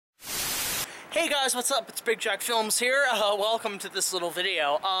Hey guys, what's up? It's BigJackFilms here. Welcome to this little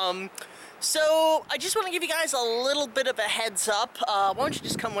video. So I just want to give you guys a little bit of a heads up. Why don't you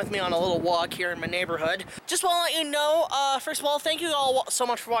just come with me on a little walk here in my neighborhood? Just want to let you know, first of all, thank you all so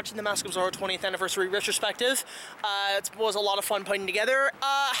much for watching the Mask of Zorro 20th Anniversary Retrospective. It was a lot of fun putting together.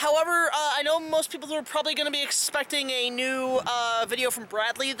 However, I know most people are probably going to be expecting a new video from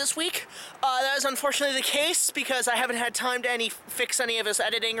Bradley this week. That is unfortunately the case because I haven't had time to fix any of his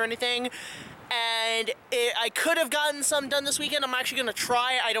editing or anything. And I could have gotten some done this weekend. I'm actually going to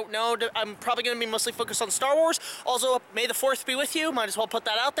try. I don't know. I'm probably going to be mostly focused on Star Wars. Also, May the 4th be with you. Might as well put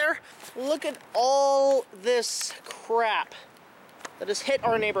that out there. Look at all this crap that has hit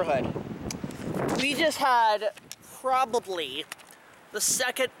our neighborhood. We just had probably the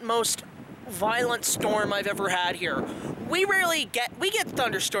second most violent storm I've ever had here. We get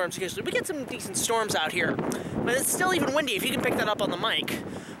thunderstorms occasionally. We get some decent storms out here. But it's still even windy, if you can pick that up on the mic.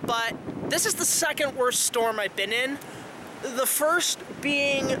 But this is the second worst storm I've been in. The first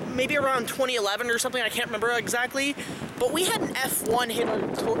being maybe around 2011 or something, I can't remember exactly. But we had an F1 hit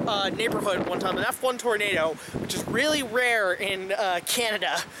our neighborhood one time, an F1 tornado, which is really rare in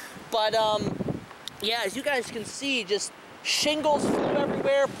Canada. But yeah, as you guys can see, just shingles flew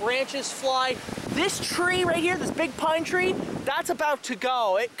everywhere, branches fly. This tree right here, this big pine tree, that's about to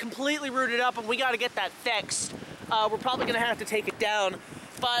go. It completely rooted up and we got to get that fixed. We're probably going to have to take it down.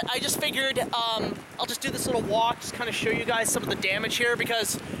 But I just figured I'll just do this little walk, just kind of show you guys some of the damage here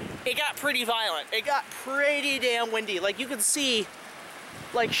because it got pretty violent. It got pretty damn windy. Like you can see,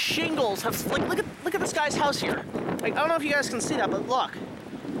 like shingles have, like look at this guy's house here. Like I don't know if you guys can see that, but look,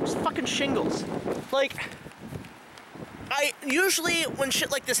 there's fucking shingles. Like I usually when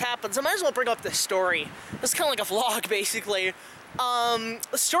shit like this happens, I might as well bring up this story. This is kind of like a vlog basically.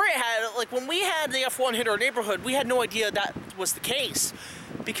 The story I had, like when we had the F1 hit our neighborhood, we had no idea that was the case.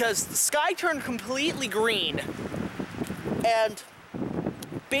 Because the sky turned completely green and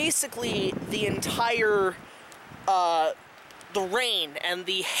basically the entire the rain and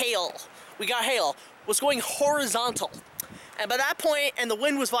the hail, we got hail, was going horizontal. And by that point, and the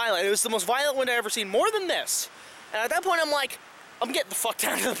wind was violent, it was the most violent wind I've ever seen, more than this. And at that point I'm like, I'm getting the fuck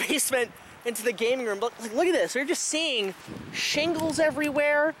down to the basement into the gaming room. But like, look at this, you're just seeing shingles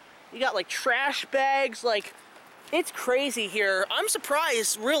everywhere. You got like trash bags, like it's crazy here. I'm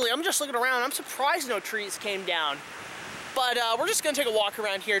surprised, really. I'm just looking around. I'm surprised no trees came down. But we're just gonna take a walk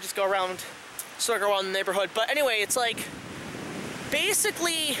around here, just go around, circle around the neighborhood. But anyway, it's like,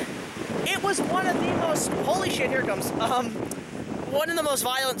 basically, it was one of the most, holy shit, here it comes. One of the most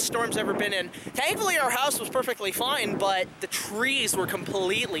violent storms I've ever been in. Thankfully, our house was perfectly fine, but the trees were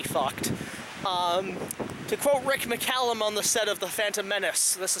completely fucked. To quote Rick McCallum on the set of The Phantom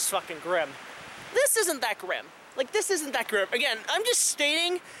Menace, this is fucking grim. This isn't that grim. Like, this isn't that grim. Again, I'm just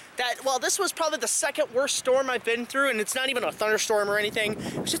stating that, well, this was probably the second worst storm I've been through, and it's not even a thunderstorm or anything.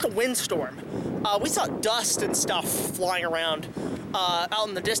 It was just a windstorm. We saw dust and stuff flying around out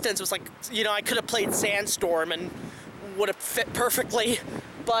in the distance. It was like, you know, I could have played Sandstorm and would have fit perfectly.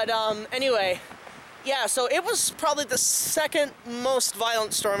 But anyway, yeah, so it was probably the second most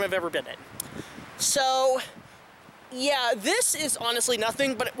violent storm I've ever been in. So yeah, this is honestly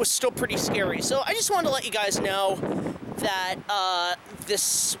nothing, but it was still pretty scary. So I just wanted to let you guys know that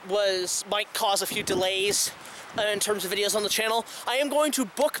this might cause a few delays in terms of videos on the channel. I am going to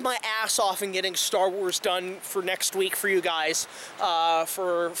book my ass off in getting Star Wars done for next week for you guys,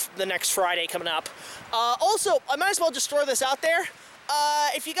 for the next Friday coming up. Also, I might as well just throw this out there.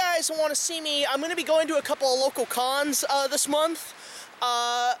 If you guys want to see me, I'm going to be going to a couple of local cons this month.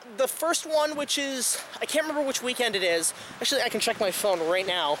 The first one, which is, I can't remember which weekend it is. Actually, I can check my phone right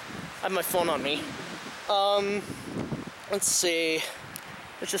now. I have my phone on me. Let's see.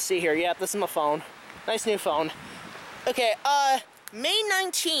 Let's just see here. Yep, this is my phone. Nice new phone. Okay, May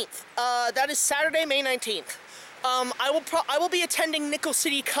 19th. That is Saturday, May 19th. I will be attending Nickel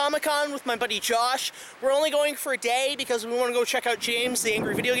City Comic-Con with my buddy Josh. We're only going for a day because we want to go check out James, the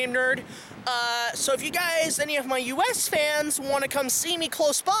Angry Video Game Nerd. So if you guys, any of my US fans, want to come see me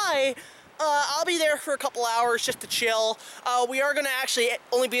close by, I'll be there for a couple hours just to chill. We are going to actually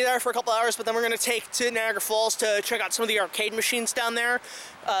only be there for a couple hours, but then we're going to take to Niagara Falls to check out some of the arcade machines down there,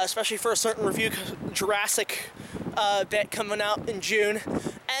 especially for a certain review, Jurassic bit coming out in June.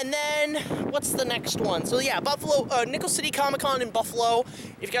 And then, what's the next one? So yeah, Buffalo, Nickel City Comic-Con in Buffalo.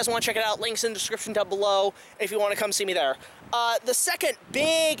 If you guys want to check it out, links in the description down below if you want to come see me there. The second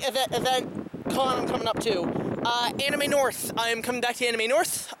big event con I'm coming up to, Anime North. I am coming back to Anime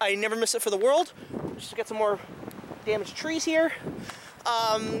North. I never miss it for the world. Just to get some more damaged trees here.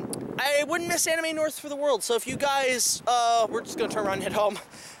 I wouldn't miss Anime North for the world, so if you guys, we're just gonna turn around and head home.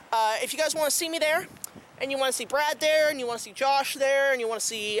 If you guys want to see me there, and you want to see Brad there, and you want to see Josh there, and you want to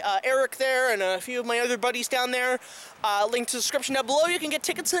see Eric there, and a few of my other buddies down there, link to the description down below. You can get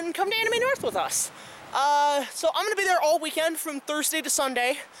tickets and come to Anime North with us. So I'm going to be there all weekend from Thursday to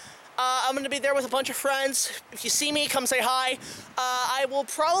Sunday. I'm going to be there with a bunch of friends. If you see me, come say hi. I will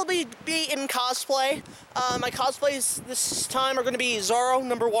probably be in cosplay. My cosplays this time are going to be Zorro,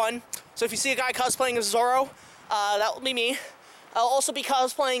 #1. So if you see a guy cosplaying as Zorro, that will be me. I'll also be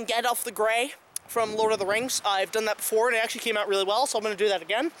cosplaying Gandalf the Grey from Lord of the Rings. I've done that before and it actually came out really well, so I'm going to do that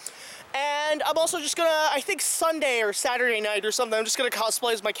again. And I'm also just gonna, I think Sunday or Saturday night or something, I'm just gonna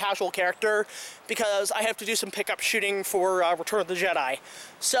cosplay as my casual character because I have to do some pickup shooting for Return of the Jedi.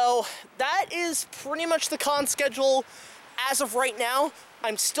 So that is pretty much the con schedule as of right now.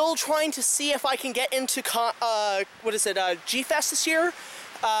 I'm still trying to see if I can get into G-Fest this year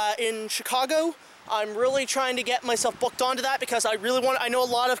in Chicago. I'm really trying to get myself booked onto that because I know a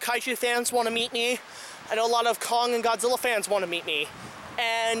lot of Kaiju fans want to meet me. I know a lot of Kong and Godzilla fans want to meet me.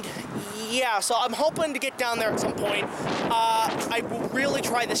 And yeah, so I'm hoping to get down there at some point. I will really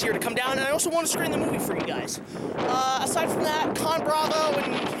try this year to come down, and I also want to screen the movie for you guys. Aside from that, Con Bravo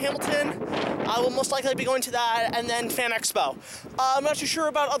in Hamilton, I will most likely be going to that, and then Fan Expo. I'm not too sure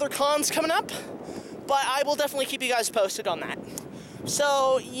about other cons coming up, but I will definitely keep you guys posted on that.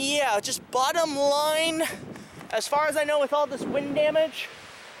 So yeah, just bottom line, as far as I know with all this wind damage,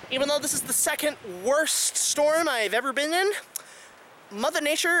 even though this is the second worst storm I've ever been in, Mother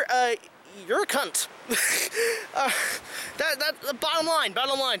Nature, you're a cunt.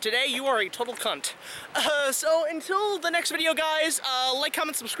 Bottom line, today you are a total cunt. So until the next video, guys, like,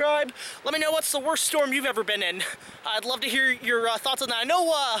 comment, subscribe. Let me know what's the worst storm you've ever been in. I'd love to hear your thoughts on that. I know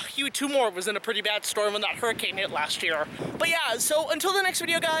Huey Tumor was in a pretty bad storm when that hurricane hit last year. But yeah, so until the next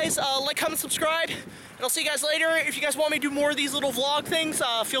video, guys, like, comment, subscribe, and I'll see you guys later. If you guys want me to do more of these little vlog things,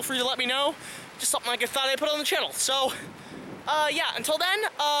 feel free to let me know. Just something I thought I'd put on the channel. So yeah, until then,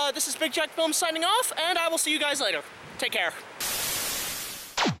 this is BigJackFilms signing off, and I will see you guys later. Take care.